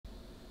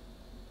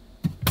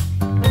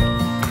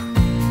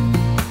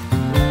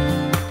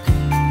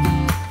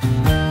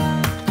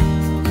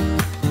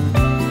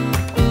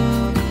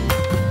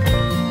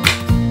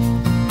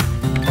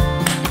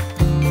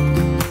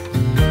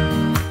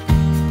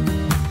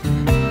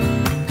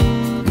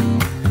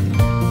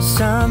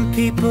Some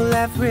people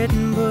have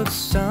written books,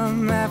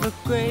 some have a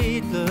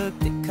great look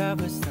that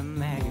covers the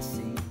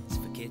magazines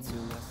for kids who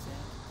are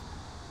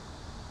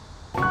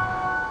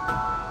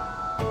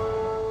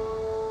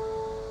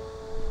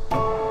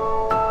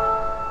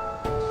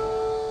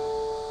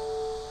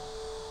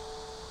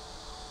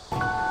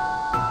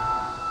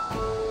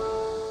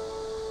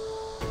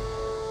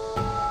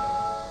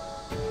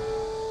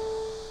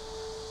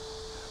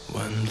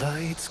when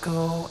lights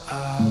go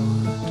out,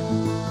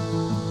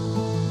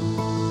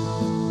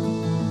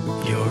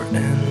 you're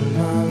in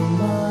my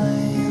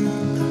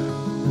mind.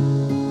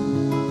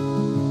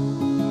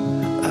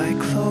 I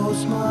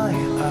close my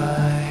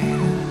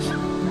eyes,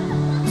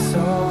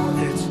 so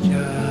it's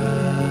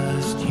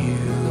just you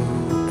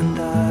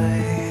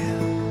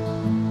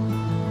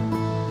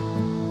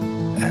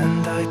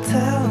and I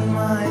tell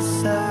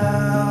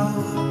myself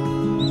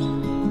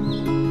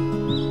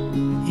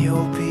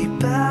you'll be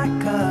back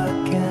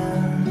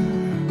again.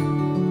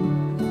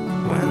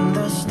 When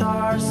the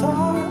stars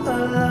are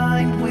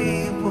aligned,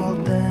 we will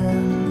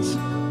dance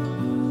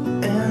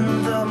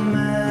in the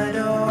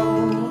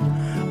meadow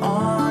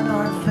on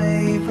our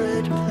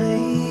favorite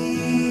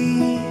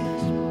place.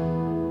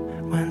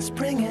 When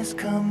spring is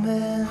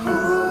coming,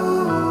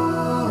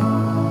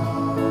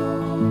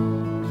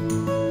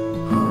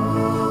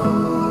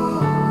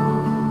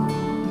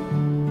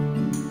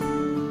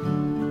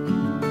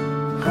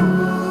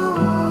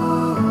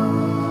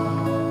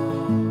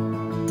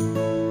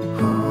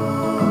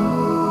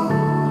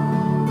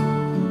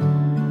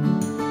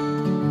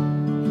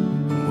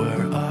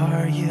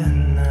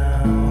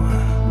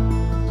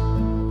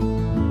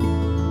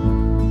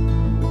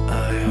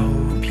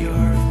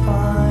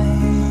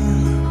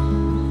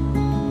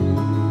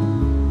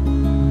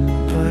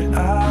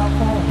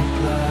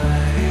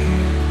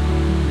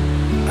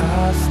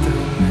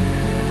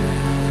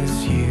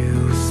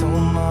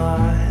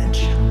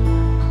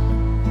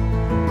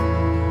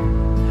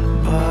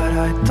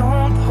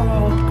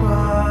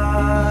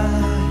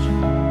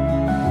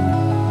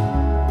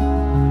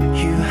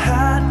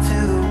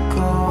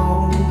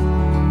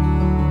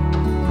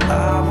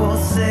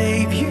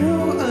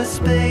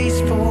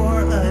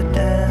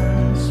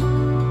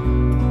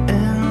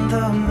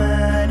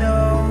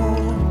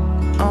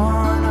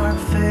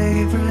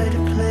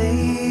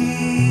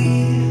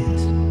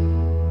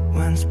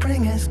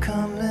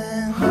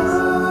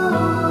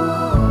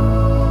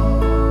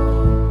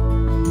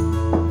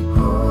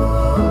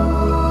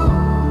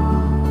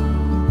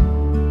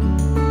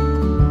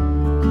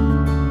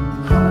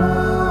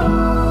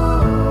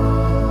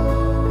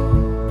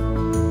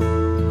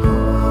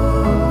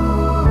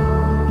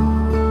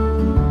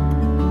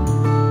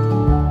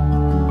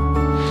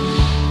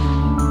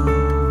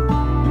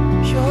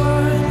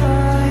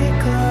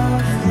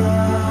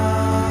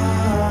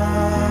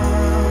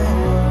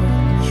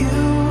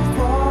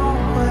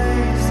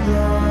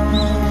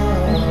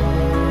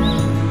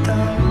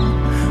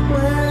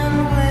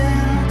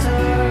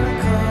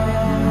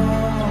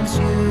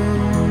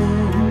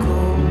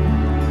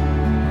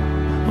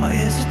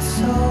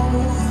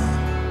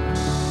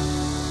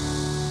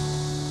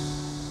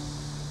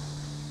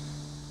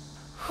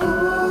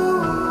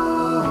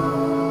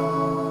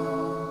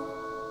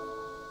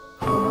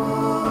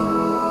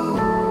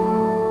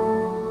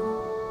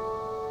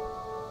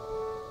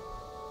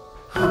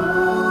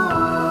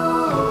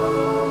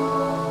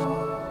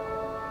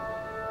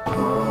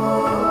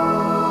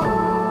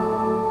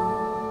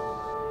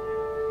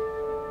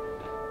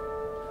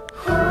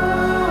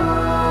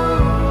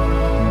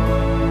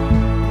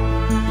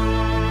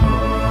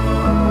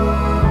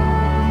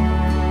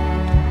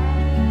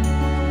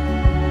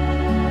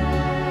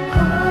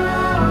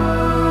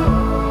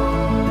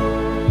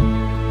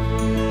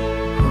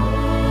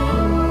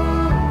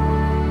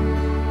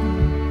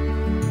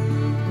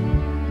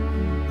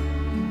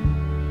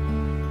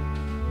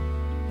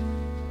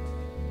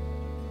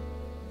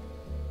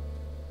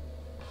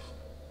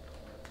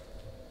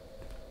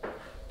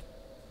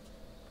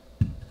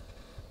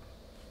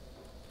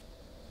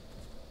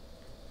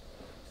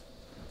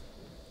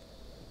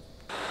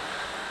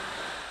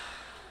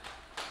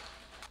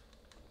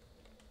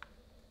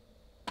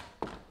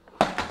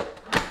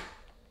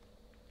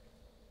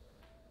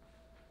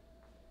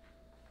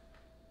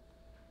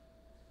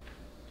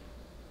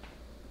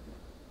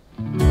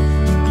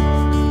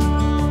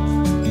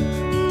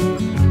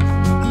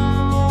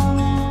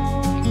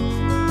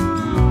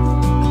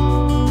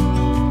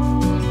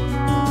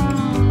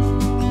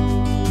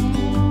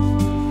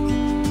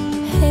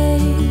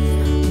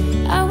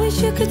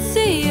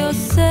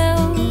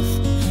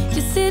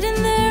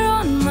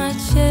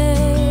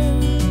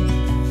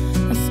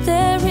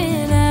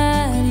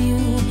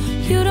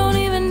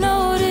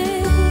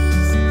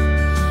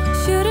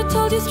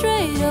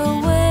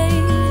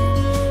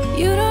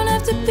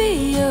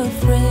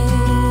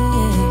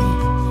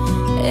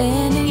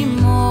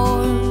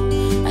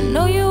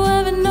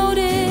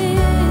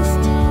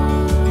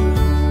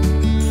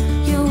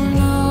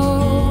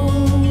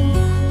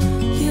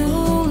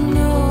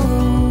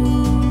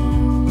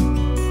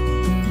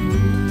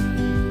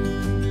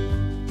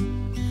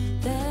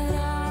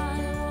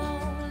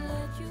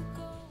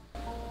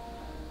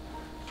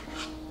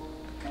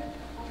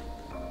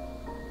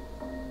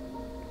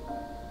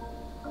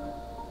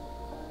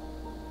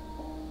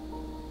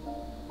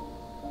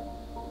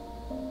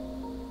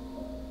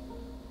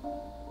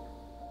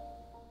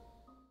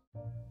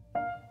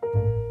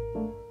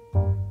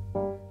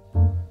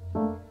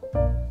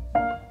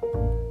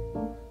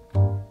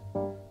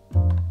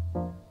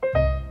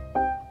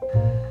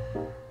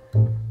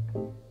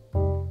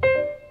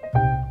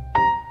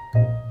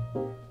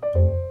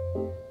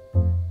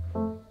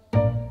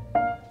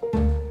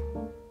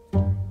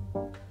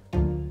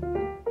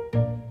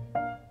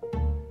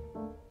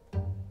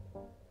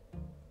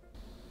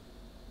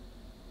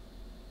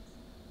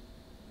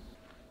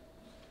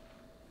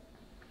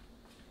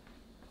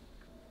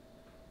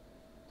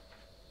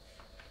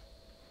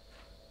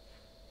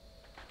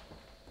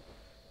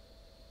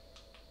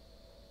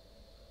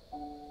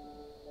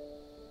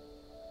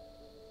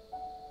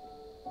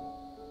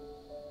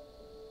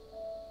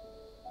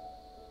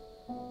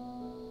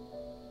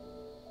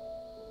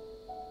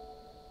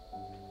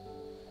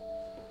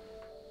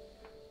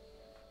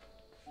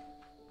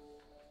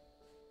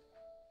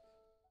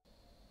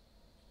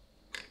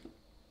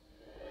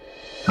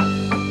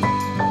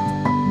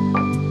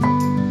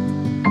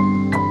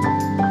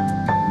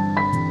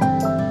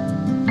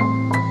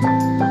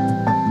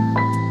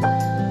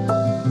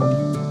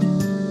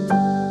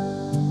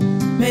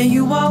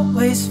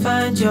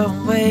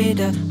 way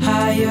to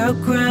higher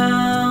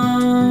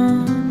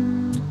ground.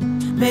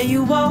 May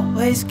you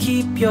always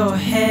keep your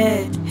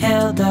head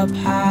held up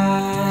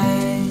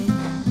high.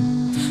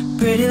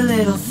 Pretty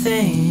little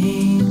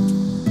thing,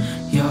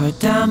 you're a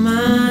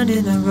diamond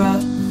in the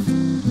rough,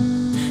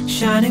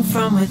 shining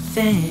from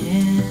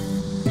within.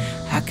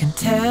 I can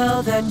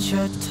tell that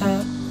you're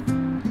tough.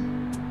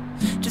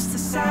 Just the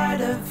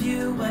sight of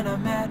you when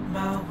I'm at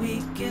my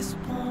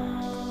weakest point.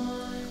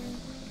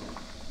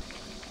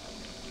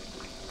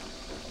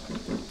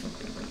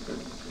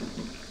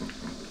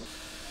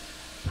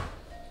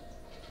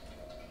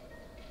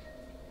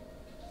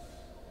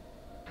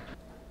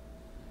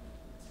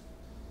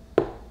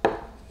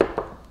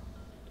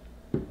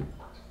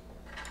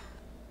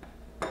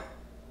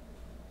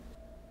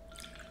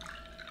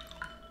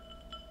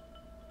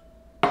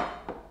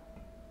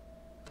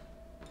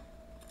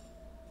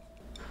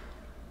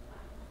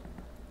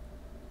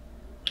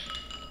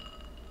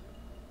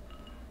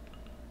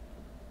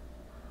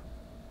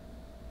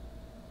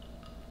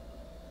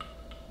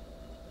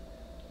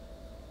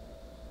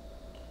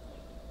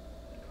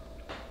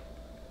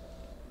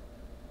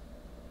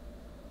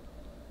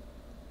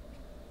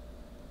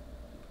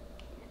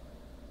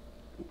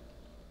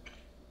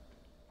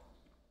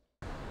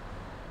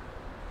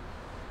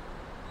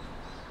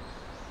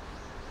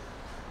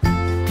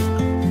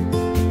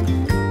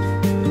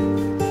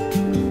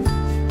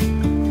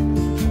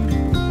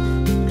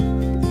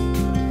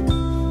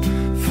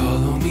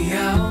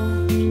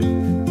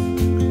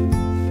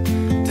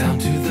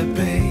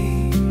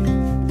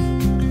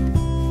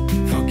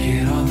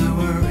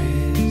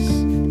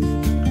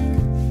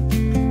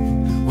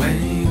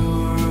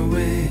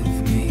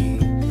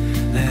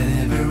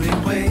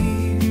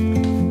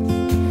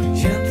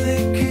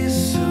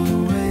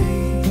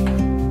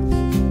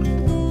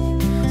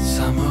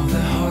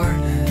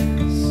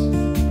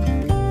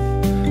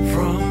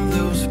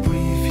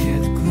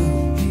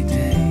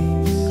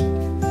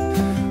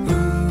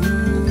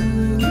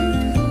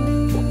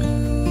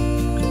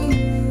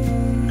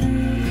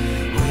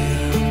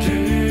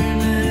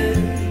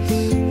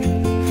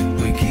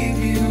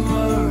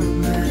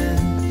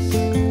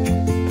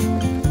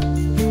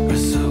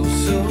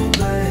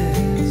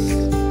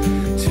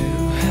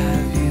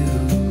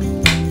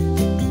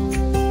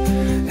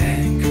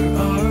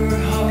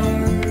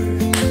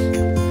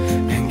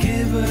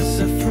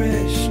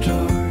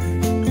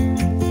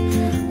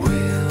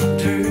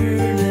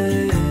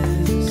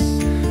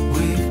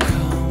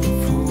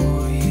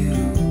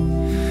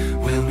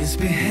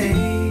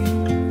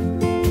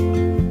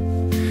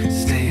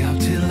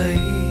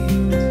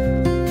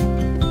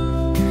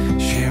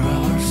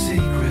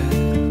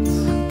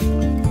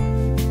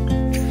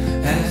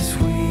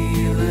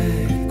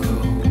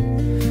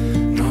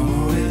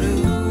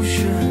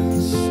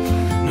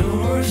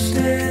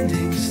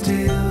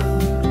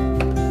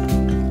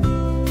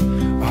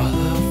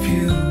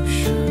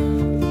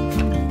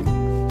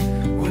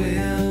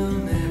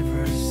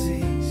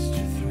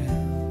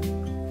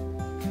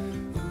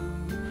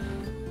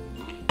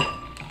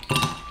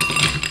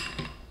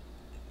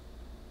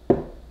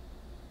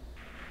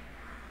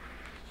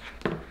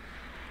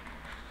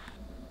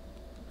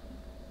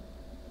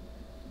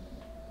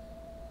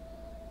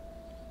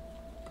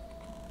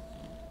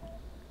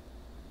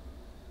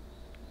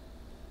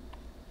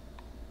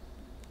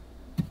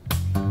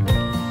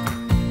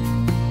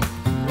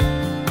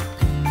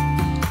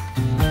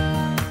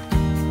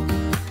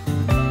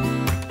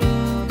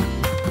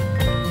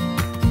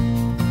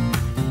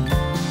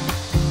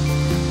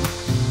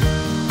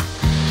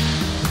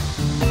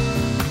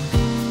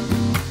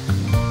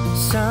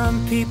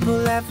 Some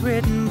people have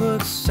written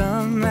books,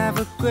 some have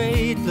a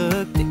great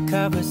look that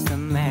covers the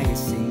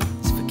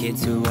magazines for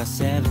kids who are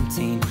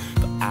 17.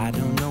 But I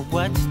don't know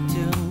what to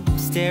do,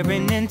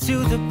 staring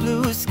into the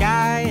blue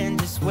sky and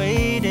just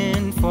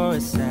waiting for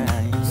a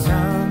sign.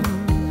 Some,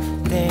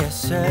 they are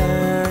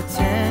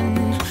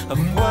certain of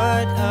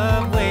what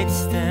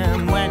awaits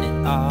them when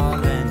it all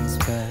ends.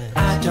 But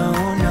I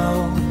don't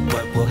know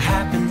what will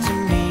happen to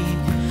me.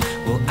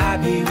 Will I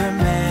be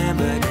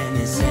remembered in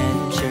a century?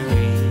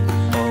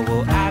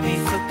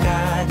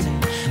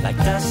 Like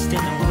dust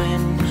in the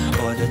wind,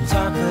 or the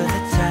talk of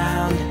the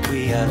town that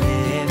we are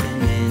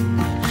living in.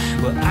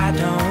 Well, I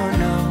don't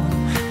know,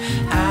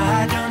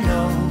 I don't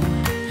know.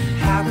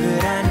 How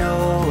could I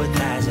know what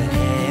lies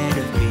ahead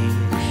of me?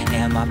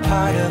 Am I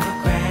part of a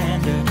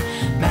grander